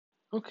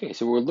Okay,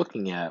 so we're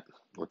looking at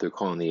what they're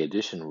calling the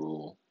addition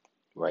rule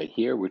right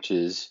here, which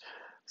is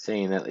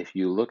saying that if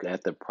you look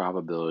at the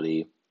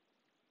probability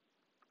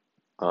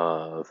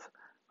of,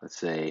 let's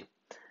say,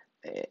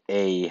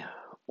 A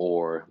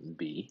or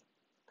B,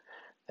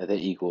 that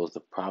equals the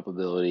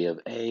probability of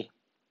A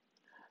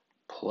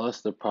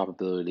plus the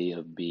probability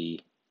of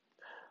B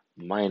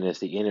minus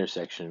the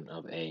intersection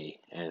of A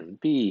and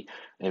B.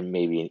 And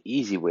maybe an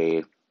easy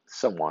way,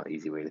 somewhat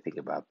easy way to think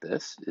about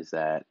this is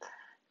that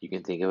you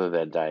can think of a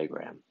Venn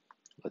diagram.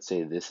 Let's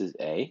say this is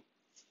A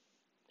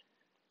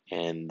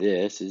and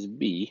this is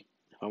B.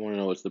 If I want to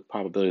know what's the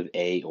probability of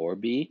A or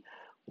B,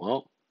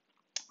 well,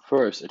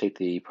 first I take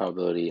the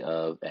probability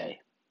of A,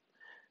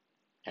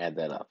 add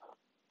that up.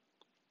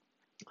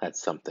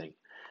 That's something.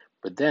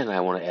 But then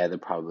I want to add the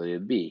probability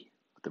of B.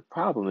 But the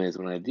problem is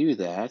when I do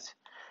that,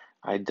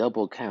 I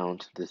double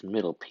count this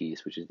middle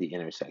piece, which is the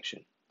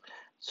intersection.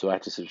 So I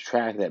have to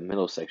subtract that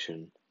middle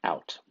section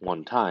out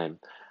one time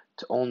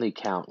to only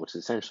count, which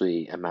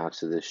essentially amounts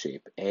to this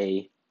shape,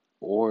 A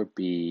or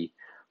B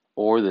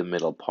or the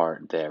middle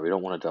part there. We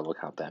don't want to double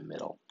count that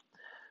middle.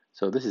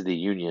 So this is the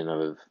union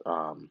of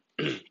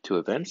two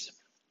events,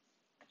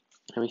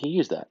 and we can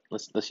use that.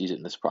 Let's use it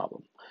in this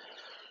problem.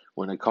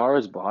 When a car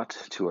is bought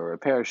to a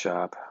repair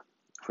shop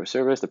for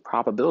service, the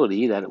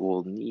probability that it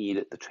will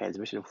need the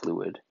transmission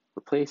fluid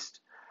replaced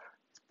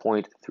is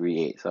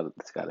 0.38. So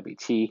that's got to be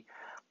T.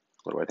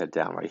 We'll write that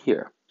down right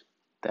here.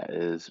 That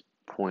is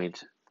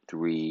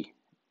 0.38.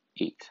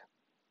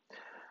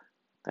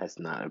 That's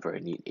not a very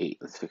neat 8.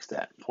 Let's fix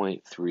that.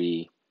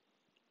 0.38.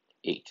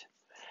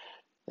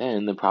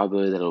 And the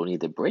probability that it will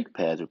need the brake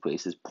pads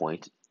replaced is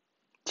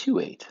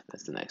 0.28.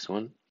 That's the next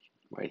one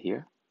right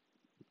here.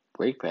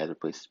 Brake pads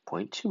replaced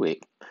 0.28.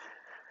 So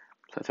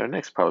that's our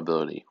next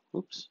probability.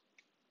 Oops.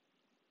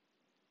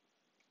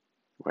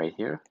 Right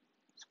here,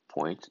 it's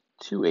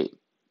 0.28.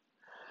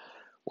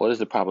 What is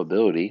the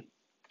probability?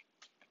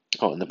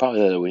 Oh, and the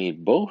probability that we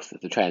need both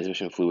the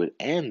transmission fluid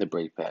and the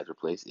brake pads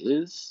replaced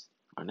is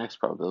our next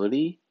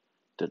probability,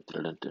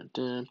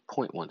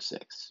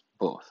 0.16,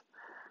 both.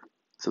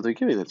 So they're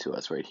giving it to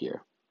us right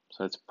here.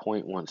 So that's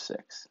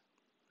 0.16.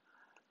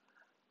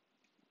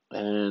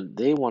 And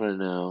they want to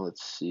know,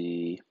 let's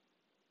see,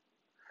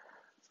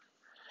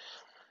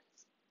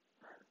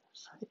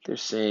 I think they're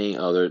saying,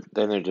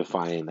 then they're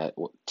defining that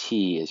what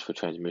T is for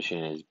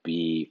transmission and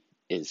B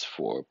is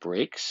for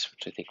brakes,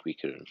 which I think we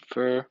could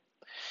infer.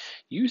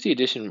 Use the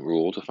addition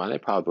rule to find the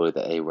probability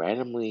that a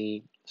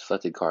randomly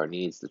selected car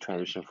needs the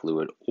transmission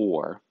fluid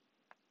or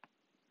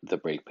the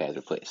brake pads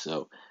replaced.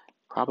 So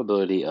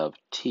probability of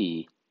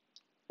T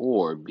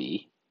or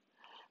B,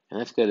 and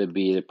that's going to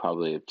be the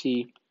probability of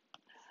T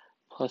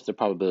plus the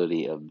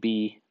probability of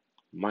B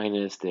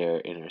minus their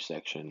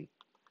intersection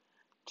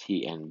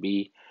T and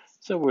B.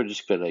 So we're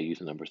just going to use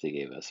the numbers they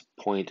gave us.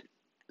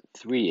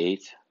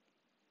 0.38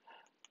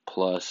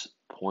 plus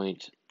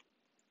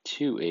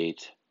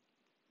 0.28,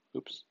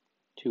 oops,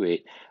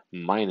 28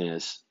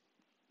 minus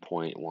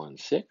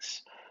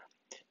 0.16.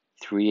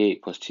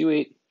 38 plus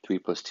 28, 3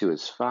 plus 2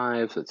 is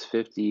 5, so it's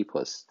 50,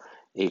 plus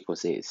 8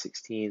 plus 8 is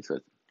 16, so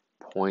it's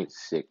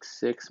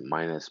 0.66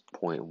 minus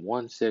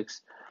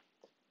 0.16,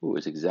 ooh,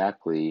 is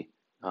exactly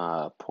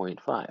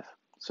 0.5,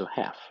 so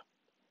half.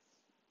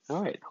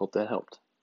 All right, hope that helped.